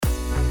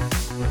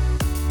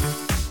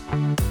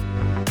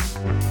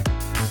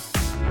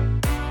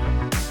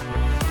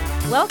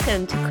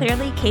Welcome to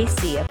Clearly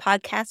KC, a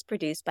podcast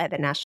produced by the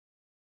National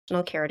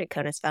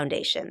Keratoconus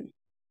Foundation,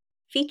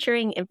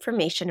 featuring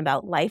information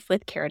about life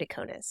with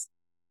keratoconus.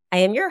 I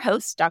am your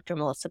host, Dr.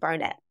 Melissa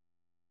Barnett.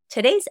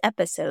 Today's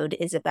episode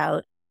is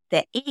about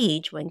the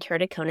age when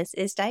keratoconus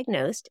is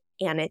diagnosed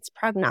and its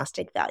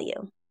prognostic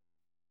value.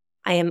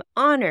 I am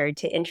honored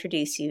to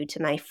introduce you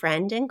to my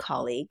friend and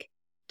colleague,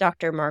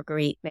 Dr.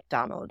 Marguerite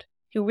McDonald,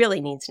 who really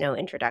needs no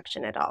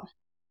introduction at all.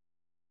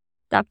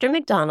 Dr.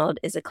 McDonald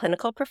is a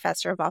clinical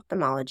professor of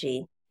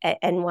ophthalmology at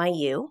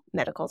NYU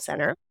Medical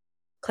Center,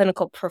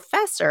 clinical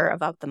professor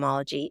of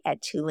ophthalmology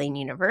at Tulane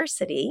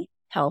University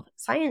Health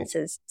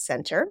Sciences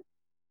Center,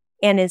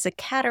 and is a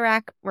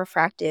cataract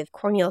refractive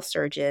corneal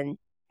surgeon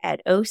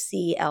at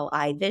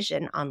OCLI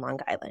Vision on Long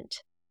Island.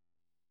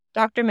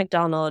 Dr.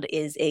 McDonald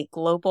is a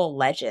global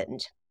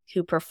legend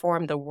who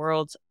performed the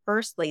world's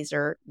first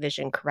laser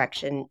vision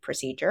correction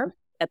procedure,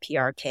 a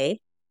PRK,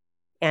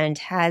 and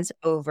has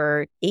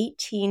over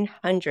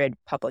 1,800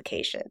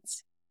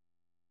 publications.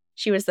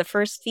 She was the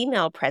first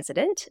female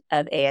president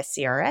of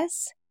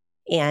ASCRS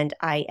and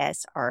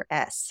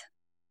ISRS.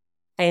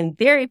 I am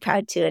very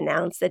proud to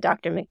announce that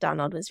Dr.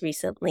 McDonald was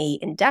recently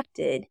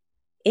inducted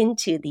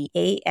into the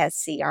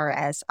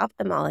ASCRS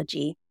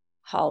Ophthalmology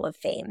Hall of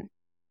Fame.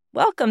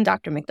 Welcome,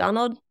 Dr.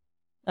 McDonald.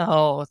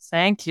 Oh,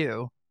 thank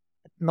you.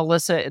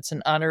 Melissa, it's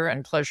an honor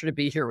and pleasure to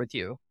be here with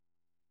you.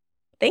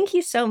 Thank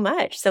you so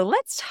much. So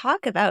let's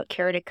talk about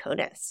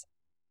keratoconus.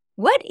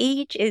 What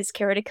age is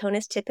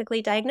keratoconus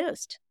typically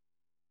diagnosed?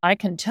 I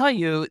can tell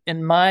you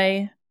in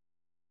my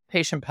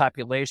patient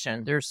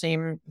population, there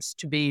seems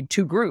to be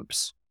two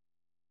groups.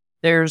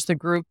 There's the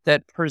group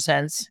that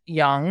presents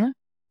young,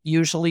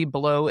 usually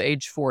below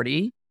age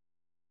 40,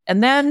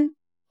 and then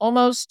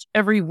almost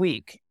every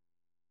week,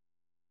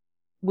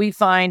 we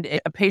find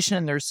a patient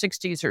in their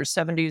 60s or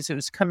 70s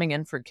who's coming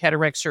in for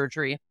cataract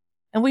surgery,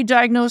 and we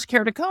diagnose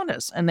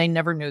keratoconus, and they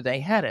never knew they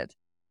had it.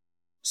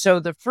 So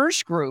the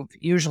first group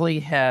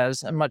usually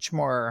has a much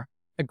more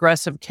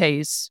aggressive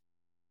case.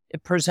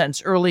 It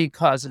presents early,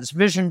 causes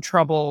vision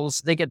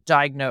troubles. They get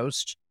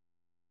diagnosed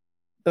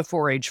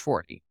before age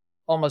 40,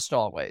 almost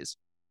always.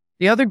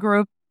 The other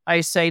group,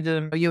 I say to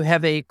them, you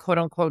have a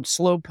quote-unquote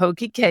slow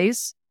pokey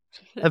case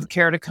of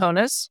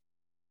keratoconus.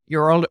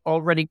 You're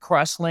already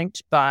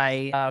cross-linked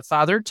by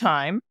Father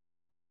Time,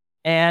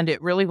 and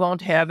it really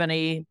won't have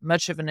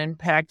much of an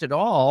impact at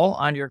all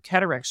on your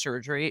cataract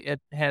surgery. It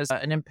has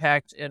an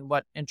impact in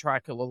what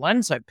intraocular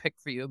lens I pick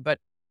for you, but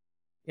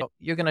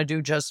you're going to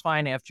do just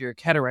fine after your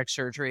cataract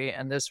surgery,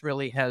 and this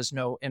really has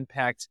no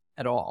impact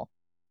at all.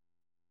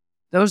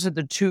 Those are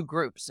the two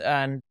groups,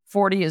 and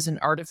 40 is an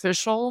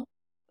artificial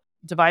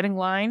dividing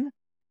line.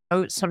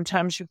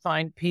 Sometimes you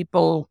find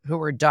people who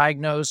are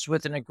diagnosed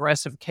with an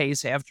aggressive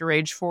case after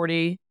age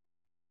 40,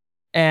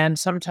 and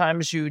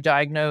sometimes you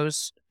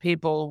diagnose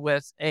people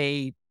with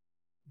a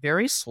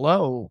very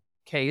slow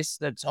case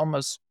that's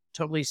almost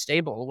totally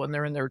stable when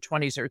they're in their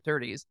 20s or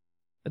 30s.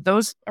 But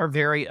those are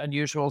very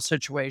unusual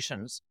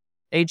situations.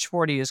 Age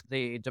 40 is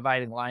the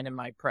dividing line in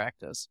my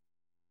practice.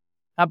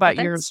 How about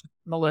yours,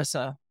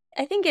 Melissa?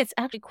 I think it's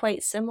actually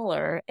quite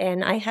similar.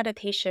 And I had a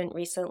patient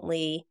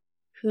recently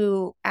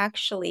who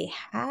actually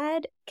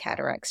had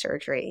cataract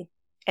surgery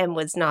and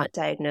was not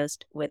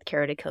diagnosed with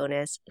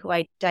keratoconus, who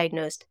I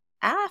diagnosed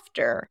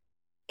after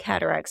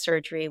cataract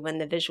surgery when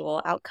the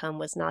visual outcome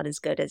was not as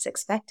good as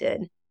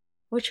expected,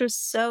 which was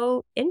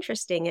so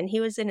interesting. And he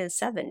was in his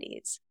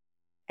 70s.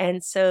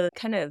 And so it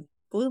kind of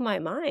blew my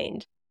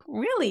mind.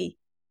 Really,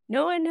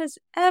 no one has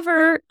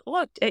ever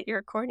looked at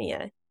your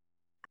cornea.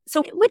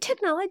 So what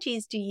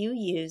technologies do you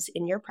use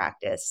in your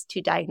practice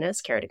to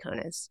diagnose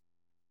keratoconus?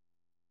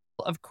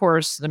 Of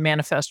course, the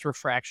manifest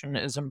refraction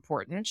is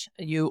important.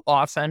 You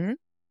often,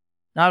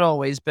 not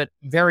always, but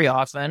very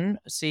often,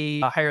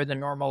 see a higher than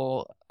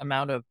normal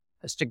amount of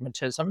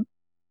astigmatism.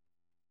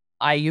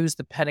 I use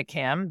the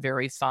Pedicam,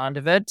 very fond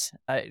of it.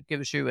 It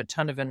gives you a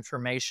ton of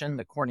information,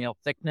 the corneal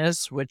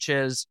thickness, which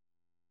is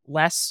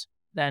less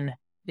than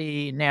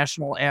the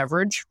national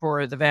average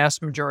for the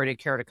vast majority of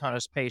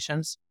keratoconus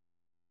patients.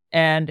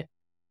 And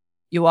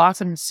you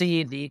often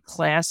see the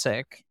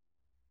classic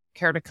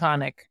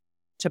keratoconic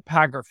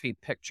topography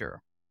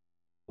picture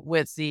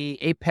with the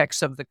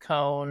apex of the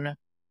cone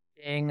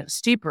being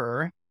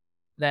steeper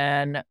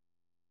than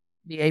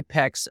the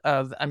apex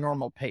of a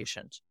normal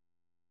patient.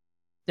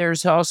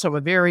 There's also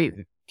a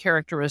very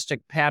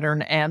characteristic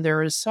pattern, and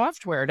there is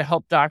software to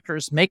help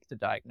doctors make the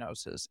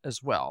diagnosis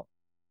as well.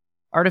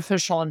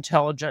 Artificial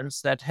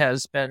intelligence that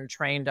has been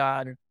trained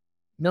on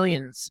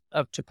millions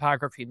of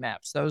topography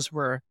maps. Those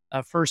were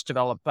first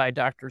developed by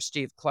Dr.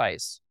 Steve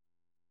Kleiss.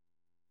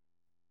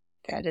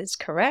 That is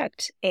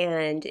correct.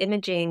 And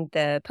imaging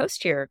the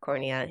posterior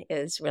cornea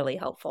is really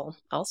helpful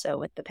also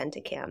with the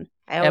Pentacam.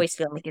 I always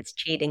feel like it's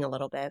cheating a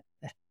little bit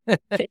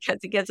because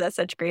it gives us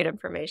such great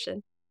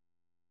information.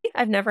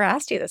 I've never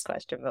asked you this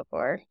question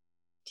before.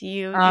 Do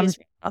you use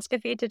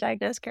endoscopy to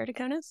diagnose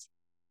keratoconus?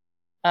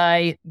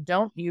 I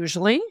don't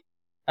usually,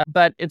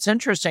 but it's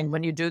interesting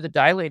when you do the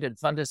dilated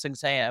fundus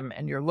exam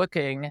and you're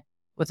looking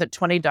with a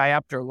 20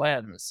 diopter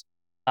lens.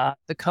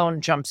 the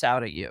cone jumps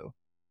out at you.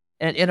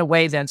 And in a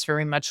way that's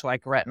very much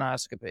like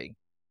retinoscopy.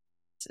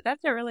 So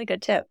that's a really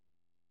good tip.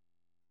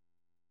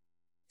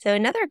 So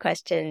another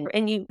question,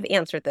 and you've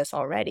answered this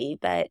already,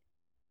 but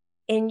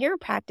in your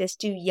practice,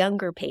 do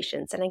younger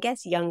patients, and I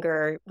guess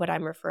younger, what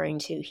I'm referring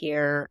to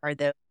here are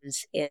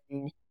those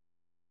in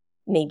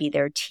maybe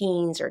their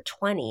teens or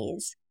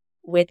 20s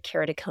with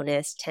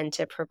keratoconus tend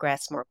to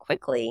progress more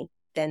quickly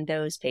than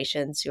those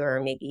patients who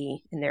are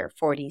maybe in their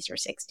 40s or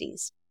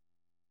 60s?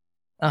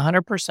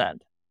 100%.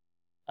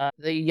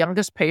 The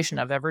youngest patient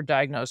I've ever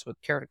diagnosed with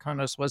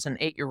keratoconus was an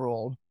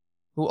 8-year-old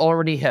who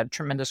already had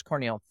tremendous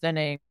corneal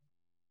thinning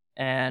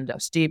and a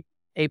steep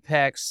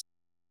apex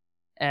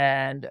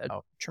and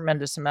a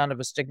tremendous amount of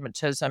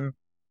astigmatism.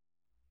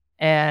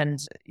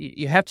 And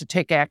you have to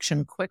take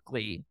action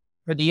quickly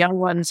for the young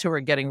ones who are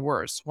getting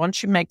worse.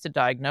 Once you make the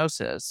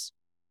diagnosis,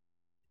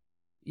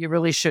 you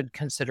really should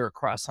consider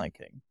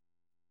crosslinking.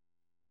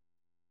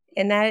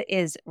 And that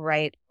is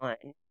right on.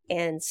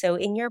 And so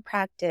in your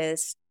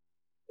practice,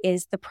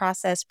 is the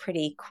process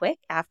pretty quick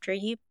after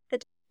you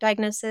the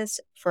diagnosis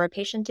for a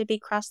patient to be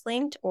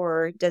cross-linked,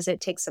 or does it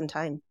take some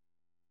time?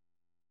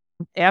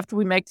 After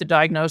we make the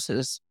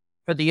diagnosis,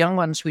 for the young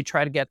ones, we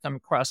try to get them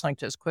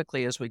cross-linked as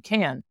quickly as we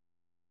can.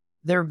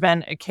 There have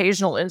been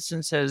occasional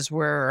instances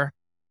where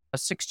a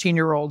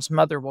 16-year-old's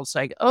mother will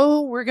say,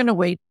 "Oh, we're going to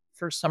wait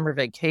for summer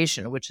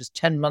vacation," which is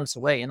 10 months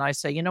away. And I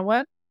say, you know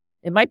what?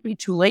 It might be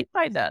too late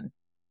by then.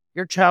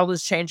 Your child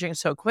is changing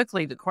so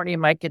quickly, the cornea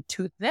might get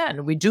too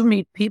thin. We do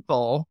meet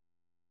people,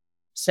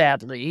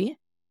 sadly,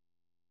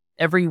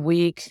 every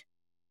week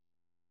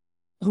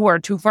who are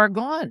too far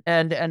gone.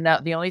 And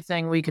now the only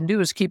thing we can do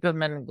is keep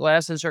them in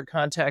glasses or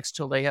contacts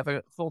till they have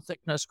a full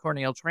thickness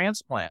corneal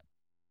transplant.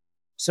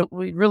 So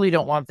we really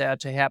don't want that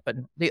to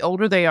happen. The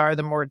older they are,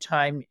 the more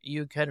time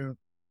you can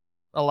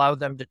allow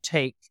them to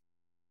take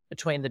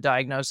between the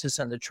diagnosis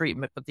and the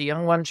treatment. But the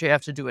young ones, you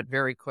have to do it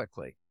very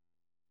quickly.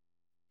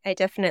 I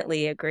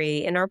definitely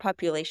agree. In our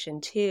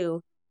population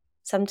too,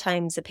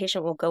 sometimes the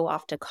patient will go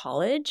off to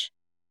college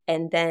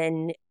and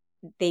then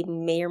they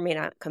may or may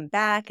not come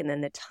back, and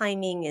then the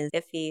timing is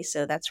iffy.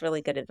 So that's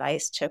really good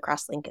advice to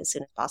cross-link as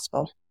soon as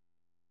possible.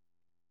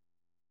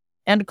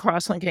 And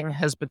cross-linking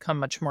has become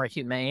much more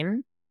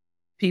humane.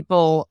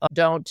 People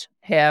don't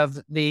have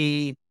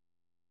the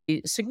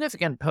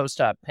significant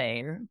post-op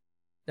pain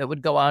that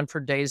would go on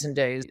for days and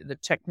days. The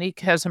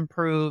technique has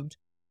improved,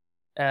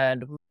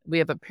 and we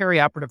have a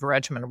perioperative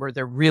regimen where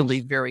they're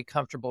really very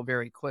comfortable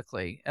very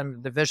quickly,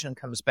 and the vision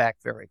comes back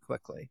very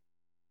quickly.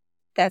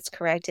 That's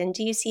correct. And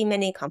do you see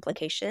many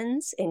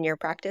complications in your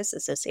practice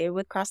associated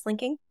with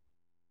cross-linking?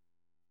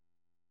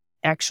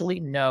 Actually,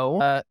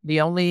 no.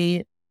 The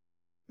only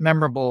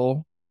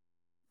memorable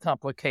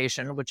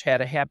complication, which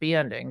had a happy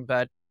ending,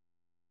 but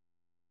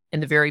in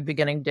the very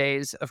beginning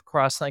days of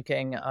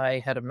cross-linking, I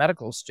had a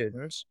medical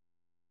student.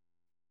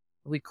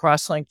 We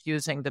cross-linked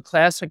using the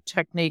classic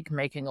technique,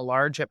 making a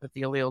large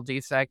epithelial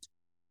defect,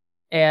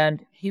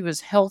 and he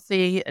was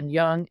healthy and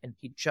young, and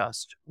he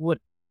just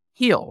wouldn't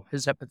heal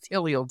his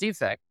epithelial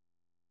defect.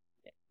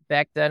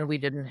 Back then, we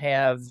didn't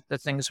have the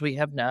things we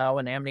have now,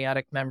 and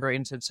amniotic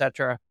membranes,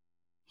 etc.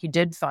 He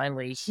did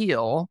finally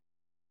heal.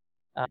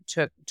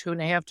 Took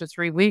 2.5 to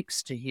 3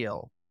 weeks to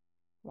heal.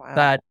 Wow.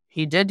 But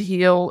he did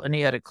heal, and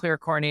he had a clear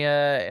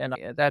cornea, and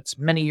that's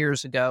many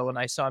years ago, and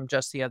I saw him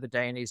just the other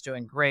day, and he's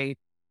doing great.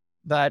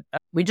 But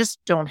we just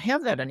don't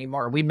have that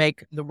anymore. We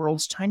make the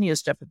world's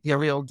tiniest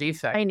epithelial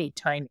defect,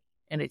 tiny,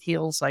 and it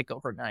heals like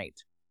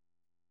overnight.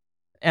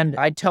 And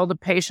I tell the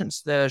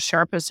patients the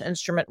sharpest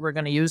instrument we're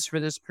going to use for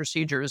this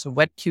procedure is a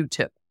wet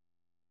Q-tip,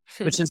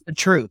 which is the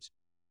truth.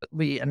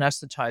 We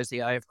anesthetize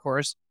the eye, of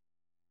course.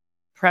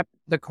 Prep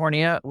the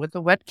cornea with a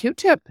wet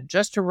Q-tip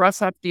just to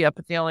rough up the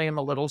epithelium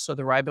a little so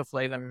the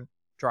riboflavin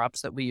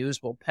drops that we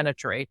use will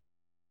penetrate.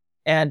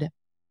 And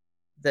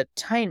the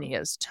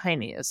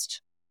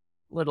tiniest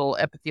little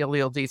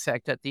epithelial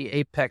defect at the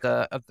apex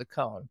of the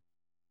cone.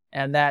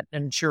 And that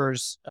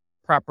ensures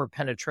proper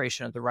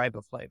penetration of the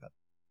riboflavin.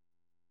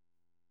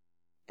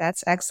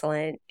 That's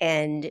excellent.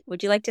 And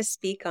would you like to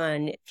speak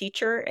on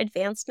future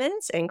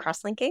advancements in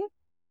cross-linking?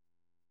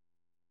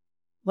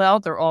 Well,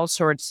 there are all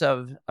sorts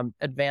of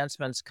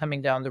advancements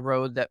coming down the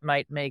road that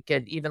might make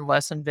it even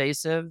less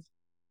invasive.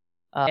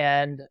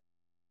 And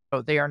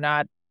they are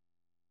not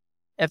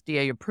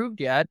FDA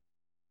approved yet.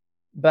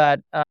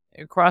 But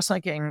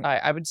cross-linking,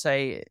 I would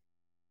say,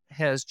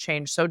 has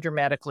changed so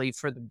dramatically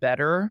for the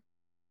better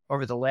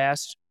over the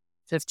last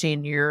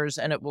 15 years,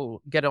 and it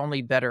will get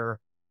only better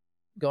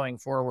going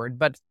forward.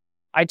 But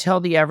I tell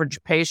the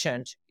average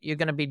patient, you're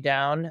going to be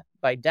down,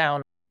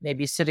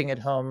 maybe sitting at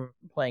home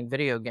playing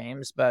video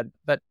games, but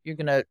you're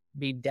going to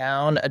be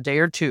down a day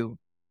or two.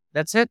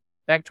 That's it.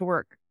 Back to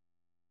work.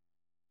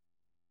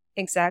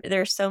 Exactly.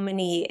 There's so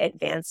many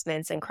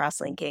advancements in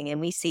cross-linking,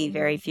 and we see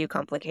very few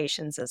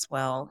complications as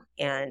well.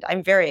 And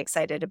I'm very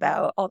excited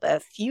about all the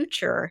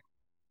future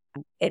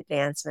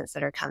advancements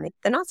that are coming,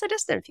 the not so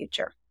distant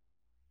future,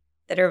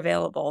 that are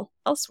available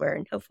elsewhere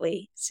and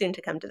hopefully soon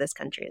to come to this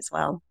country as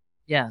well.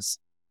 Yes.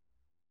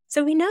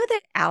 So we know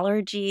that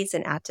allergies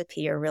and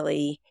atopy are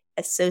really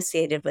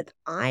associated with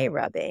eye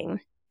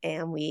rubbing,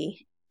 and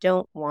we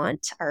don't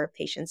want our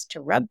patients to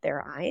rub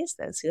their eyes,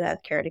 those who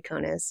have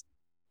keratoconus.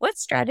 What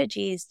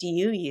strategies do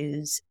you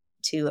use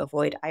to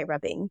avoid eye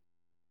rubbing?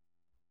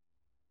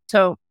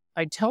 So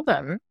I tell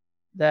them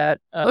that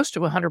close to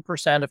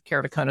 100% of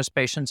keratoconus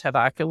patients have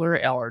ocular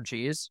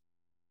allergies,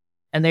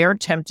 and they are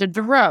tempted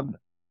to rub.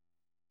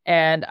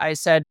 And I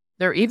said,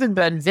 there have even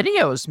been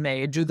videos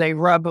made. Do they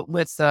rub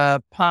with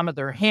the palm of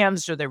their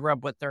hands? Do they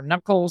rub with their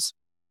knuckles?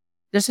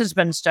 This has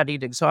been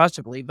studied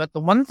exhaustively. But the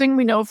one thing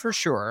we know for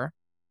sure,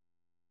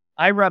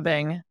 eye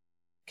rubbing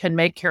can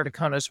make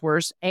keratoconus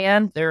worse.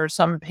 And there are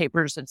some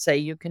papers that say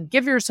you can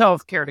give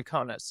yourself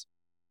keratoconus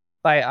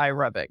by eye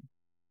rubbing.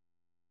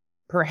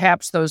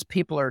 Perhaps those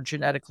people are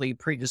genetically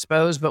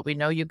predisposed, but we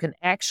know you can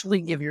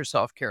actually give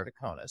yourself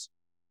keratoconus.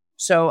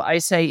 So I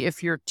say,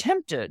 if you're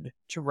tempted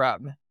to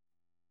rub,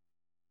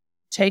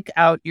 take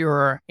out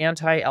your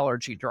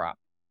anti-allergy drop.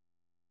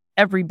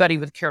 Everybody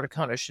with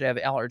keratoconus should have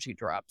allergy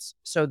drops.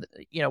 So,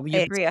 you I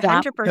agree,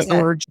 stop 100%. the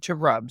urge to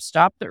rub.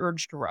 Stop the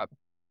urge to rub.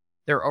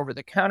 There are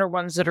over-the-counter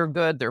ones that are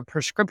good. There are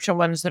prescription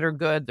ones that are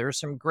good. There are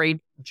some great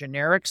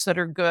generics that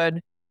are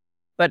good.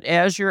 But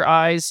as your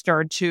eyes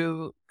start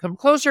to come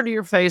closer to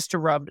your face to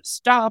rub,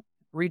 stop,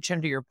 reach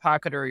into your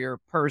pocket or your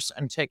purse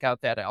and take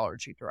out that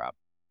allergy drop.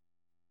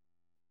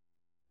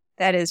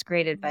 That is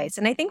great advice.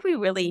 And I think we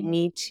really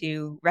need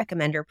to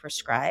recommend or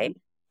prescribe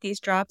these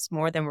drops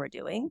more than we're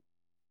doing.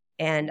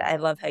 And I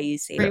love how you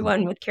say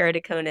everyone with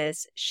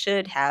keratoconus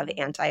should have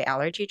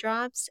anti-allergy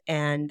drops.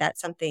 And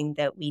that's something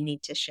that we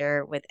need to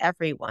share with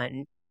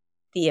everyone,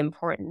 the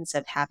importance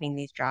of having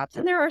these drops.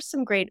 And there are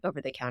some great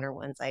over-the-counter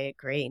ones, I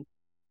agree.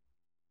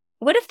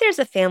 What if there's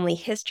a family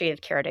history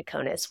of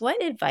keratoconus?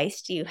 What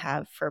advice do you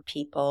have for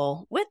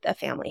people with a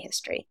family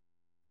history?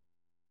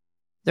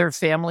 Their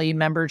family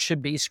members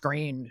should be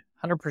screened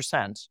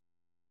 100%.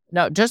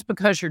 Now, just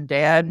because your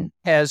dad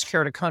has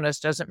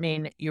keratoconus doesn't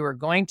mean you are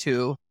going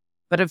to.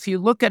 But if you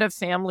look at a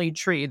family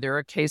tree, there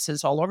are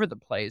cases all over the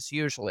place,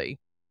 usually.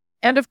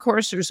 And of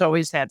course, there's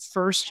always that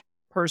first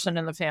person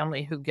in the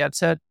family who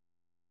gets it.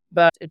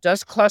 But it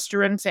does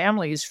cluster in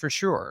families for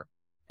sure.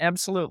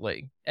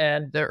 Absolutely.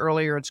 And the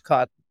earlier it's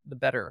caught, the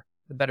better.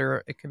 The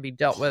better it can be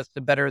dealt with,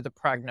 the better the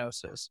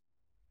prognosis.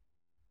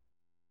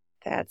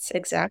 That's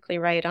exactly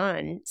right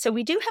on. So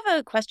we do have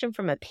a question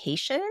from a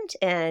patient.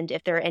 And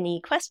if there are any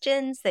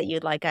questions that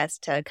you'd like us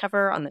to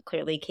cover on the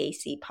Clearly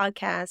KC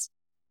podcast,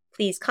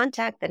 please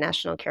contact the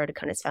National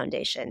Keratoconus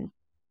Foundation.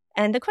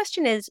 And the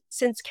question is,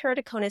 since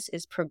keratoconus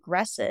is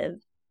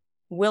progressive,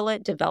 will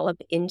it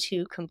develop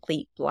into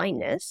complete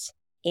blindness?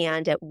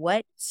 And at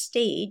what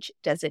stage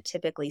does it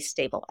typically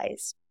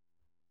stabilize?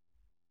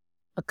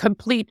 A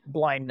complete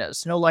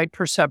blindness, no light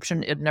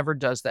perception, it never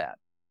does that.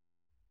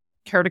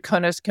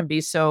 Keratoconus can be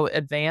so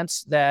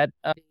advanced that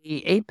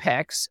the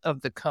apex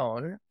of the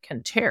cone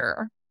can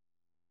tear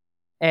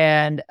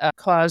and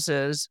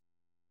causes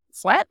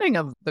flattening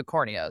of the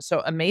cornea.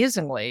 So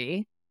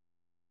amazingly,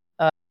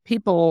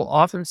 people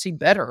often see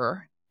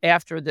better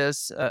after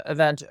this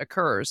event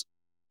occurs.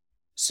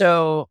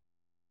 So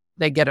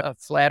they get a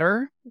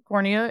flatter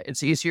cornea.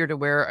 It's easier to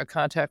wear a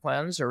contact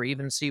lens or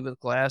even see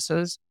with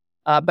glasses.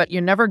 But you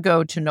never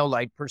go to no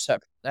light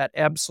perception. That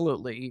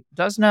absolutely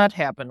does not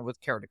happen with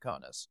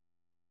keratoconus.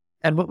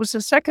 And what was the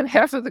second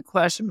half of the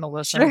question,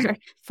 Melissa? Sure.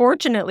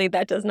 Fortunately,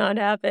 that does not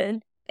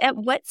happen. At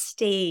what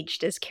stage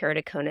does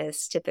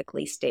keratoconus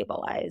typically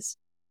stabilize?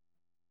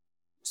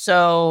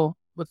 So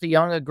with the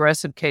young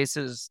aggressive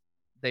cases,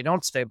 they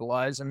don't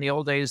stabilize. In the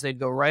old days, they'd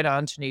go right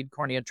on to need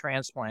cornea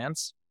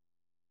transplants.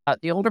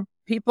 The older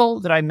people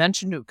that I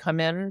mentioned who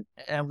come in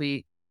and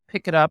we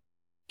pick it up,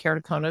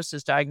 keratoconus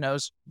is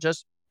diagnosed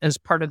just as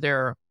part of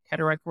their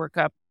cataract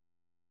workup,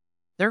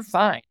 they're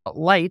fine.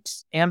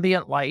 Light,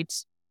 ambient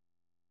light,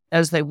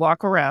 as they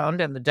walk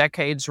around and the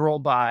decades roll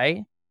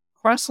by,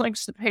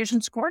 crosslinks the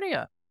patient's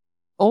cornea.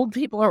 Old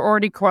people are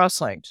already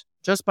cross-linked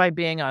just by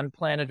being on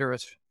planet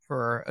Earth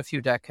for a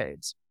few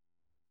decades.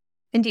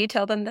 And do you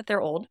tell them that they're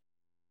old?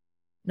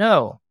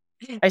 No.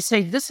 I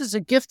say, this is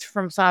a gift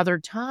from Father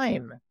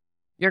Time.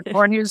 Your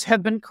corneas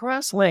have been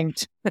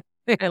cross-linked.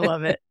 I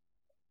love it.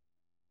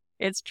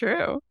 It's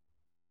true.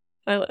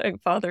 I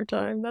like Father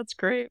Time. That's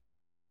great.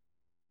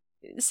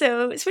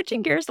 So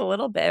switching gears a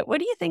little bit, what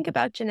do you think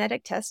about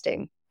genetic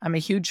testing? I'm a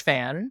huge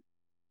fan.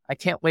 I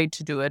can't wait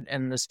to do it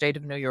in the state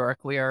of New York.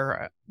 We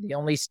are the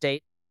only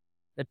state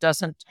that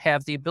doesn't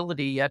have the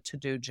ability yet to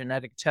do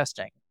genetic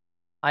testing.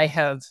 I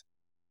have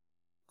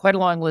quite a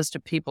long list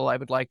of people I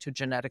would like to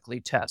genetically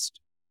test.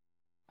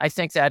 I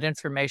think that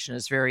information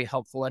is very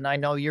helpful, and I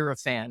know you're a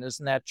fan.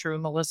 Isn't that true,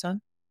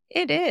 Melissa?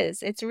 It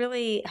is. It's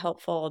really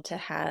helpful to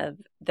have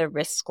the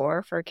risk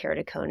score for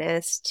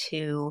keratoconus,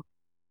 to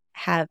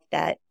have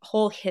that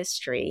whole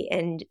history,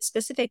 and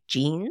specific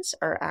genes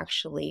are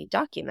actually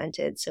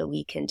documented so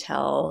we can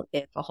tell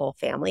if a whole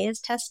family is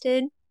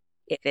tested,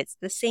 if it's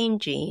the same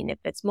gene, if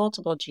it's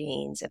multiple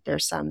genes, if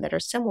there's some that are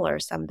similar,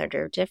 some that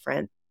are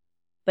different.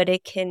 but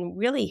it can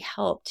really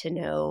help to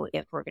know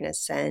if we're going to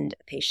send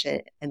a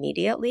patient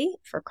immediately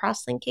for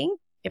crosslinking,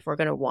 if we're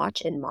going to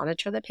watch and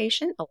monitor the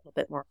patient a little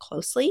bit more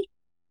closely.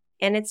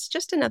 And it's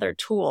just another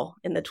tool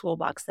in the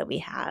toolbox that we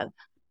have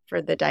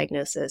for the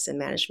diagnosis and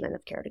management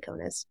of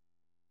keratoconus.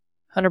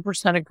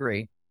 100%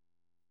 agree.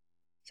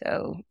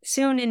 So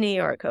soon in New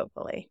York,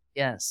 hopefully.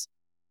 Yes.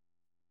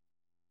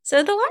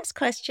 So the last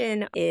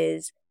question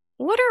is,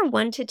 what are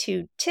 1 to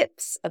 2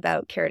 tips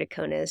about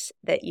keratoconus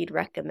that you'd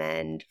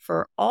recommend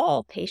for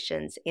all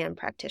patients and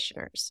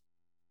practitioners?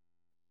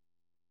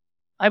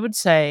 I would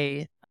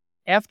say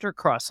after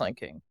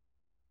crosslinking,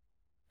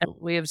 and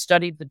we have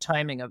studied the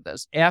timing of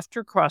this,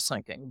 after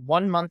crosslinking,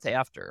 1 month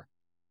after,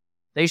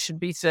 they should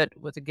be fit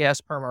with a gas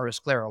perm or a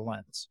scleral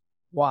lens.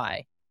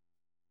 Why?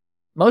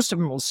 Most of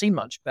them will see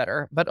much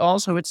better, but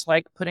also it's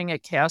like putting a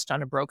cast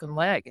on a broken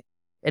leg.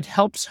 It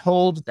helps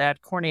hold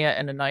that cornea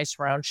in a nice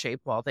round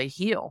shape while they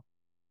heal.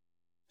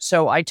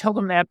 So I tell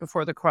them that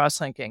before the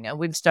crosslinking, and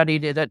we've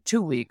studied it at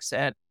 2 weeks,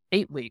 at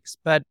 8 weeks,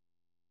 but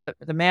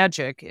the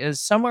magic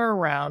is somewhere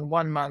around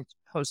 1 month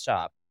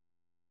post-op.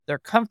 They're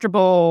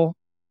comfortable.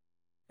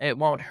 It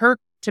won't hurt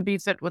to be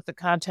fit with the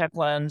contact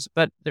lens,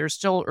 but they're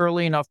still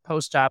early enough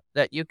post-op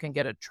that you can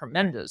get a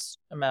tremendous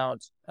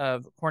amount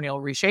of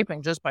corneal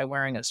reshaping just by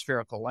wearing a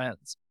spherical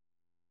lens.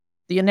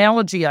 The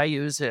analogy I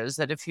use is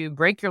that if you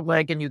break your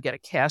leg and you get a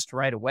cast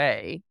right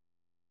away,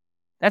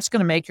 that's going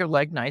to make your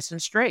leg nice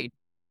and straight.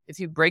 If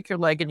you break your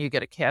leg and you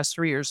get a cast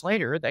 3 years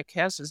later, that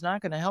cast is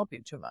not going to help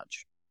you too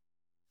much.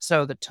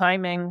 So the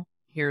timing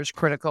here is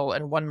critical,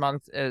 and 1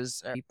 month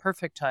is a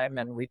perfect time,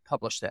 and we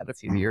published that a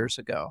few years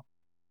ago.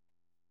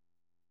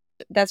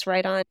 That's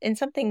right on. And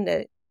something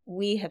that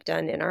we have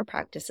done in our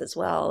practice as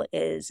well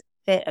is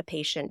fit a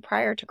patient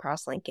prior to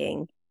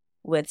crosslinking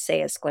with,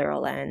 say, a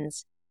scleral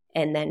lens,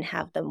 and then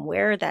have them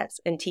wear that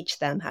and teach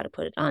them how to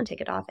put it on,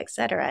 take it off,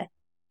 etc.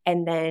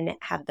 And then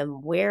have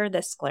them wear the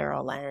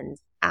scleral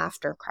lens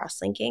after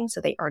crosslinking,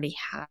 so they already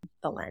have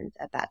the lens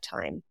at that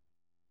time.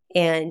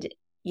 And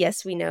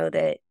yes, we know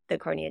that the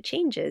cornea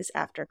changes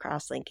after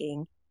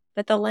crosslinking,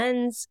 but the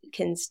lens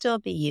can still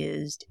be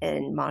used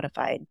and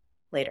modified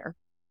later.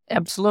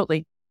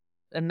 Absolutely.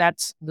 And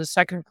that's the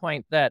second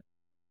point that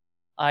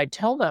I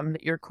tell them,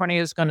 that your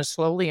cornea is going to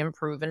slowly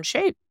improve in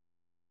shape.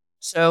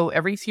 So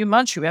every few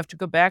months, you have to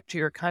go back to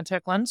your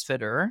contact lens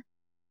fitter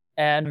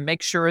and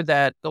make sure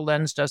that the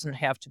lens doesn't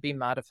have to be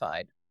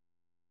modified.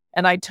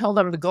 And I tell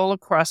them the goal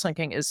of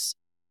crosslinking is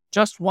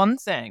just one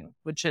thing,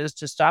 which is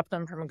to stop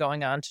them from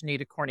going on to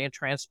need a cornea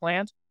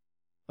transplant.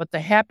 But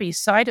the happy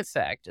side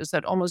effect is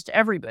that almost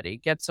everybody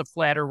gets a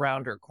flatter,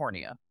 rounder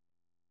cornea.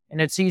 And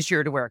it's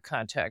easier to wear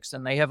contacts,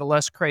 and they have a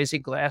less crazy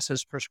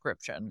glasses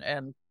prescription.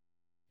 And,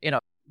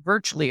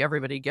 virtually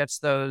everybody gets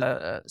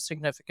those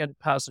significant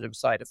positive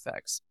side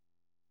effects.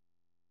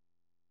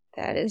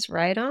 That is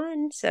right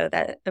on. So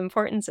that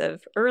importance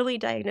of early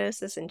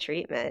diagnosis and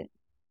treatment.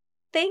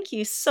 Thank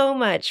you so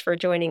much for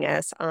joining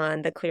us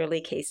on the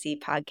Clearly KC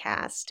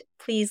podcast.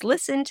 Please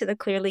listen to the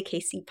Clearly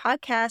KC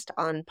podcast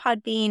on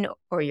Podbean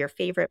or your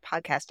favorite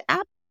podcast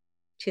app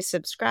to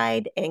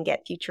subscribe and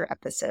get future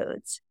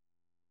episodes.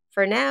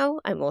 For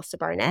now, I'm Melissa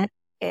Barnett,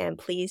 and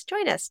please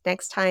join us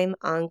next time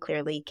on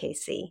Clearly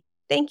KC.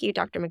 Thank you,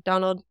 Dr.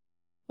 McDonald.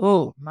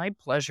 Oh, my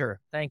pleasure.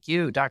 Thank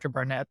you, Dr.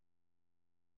 Barnett.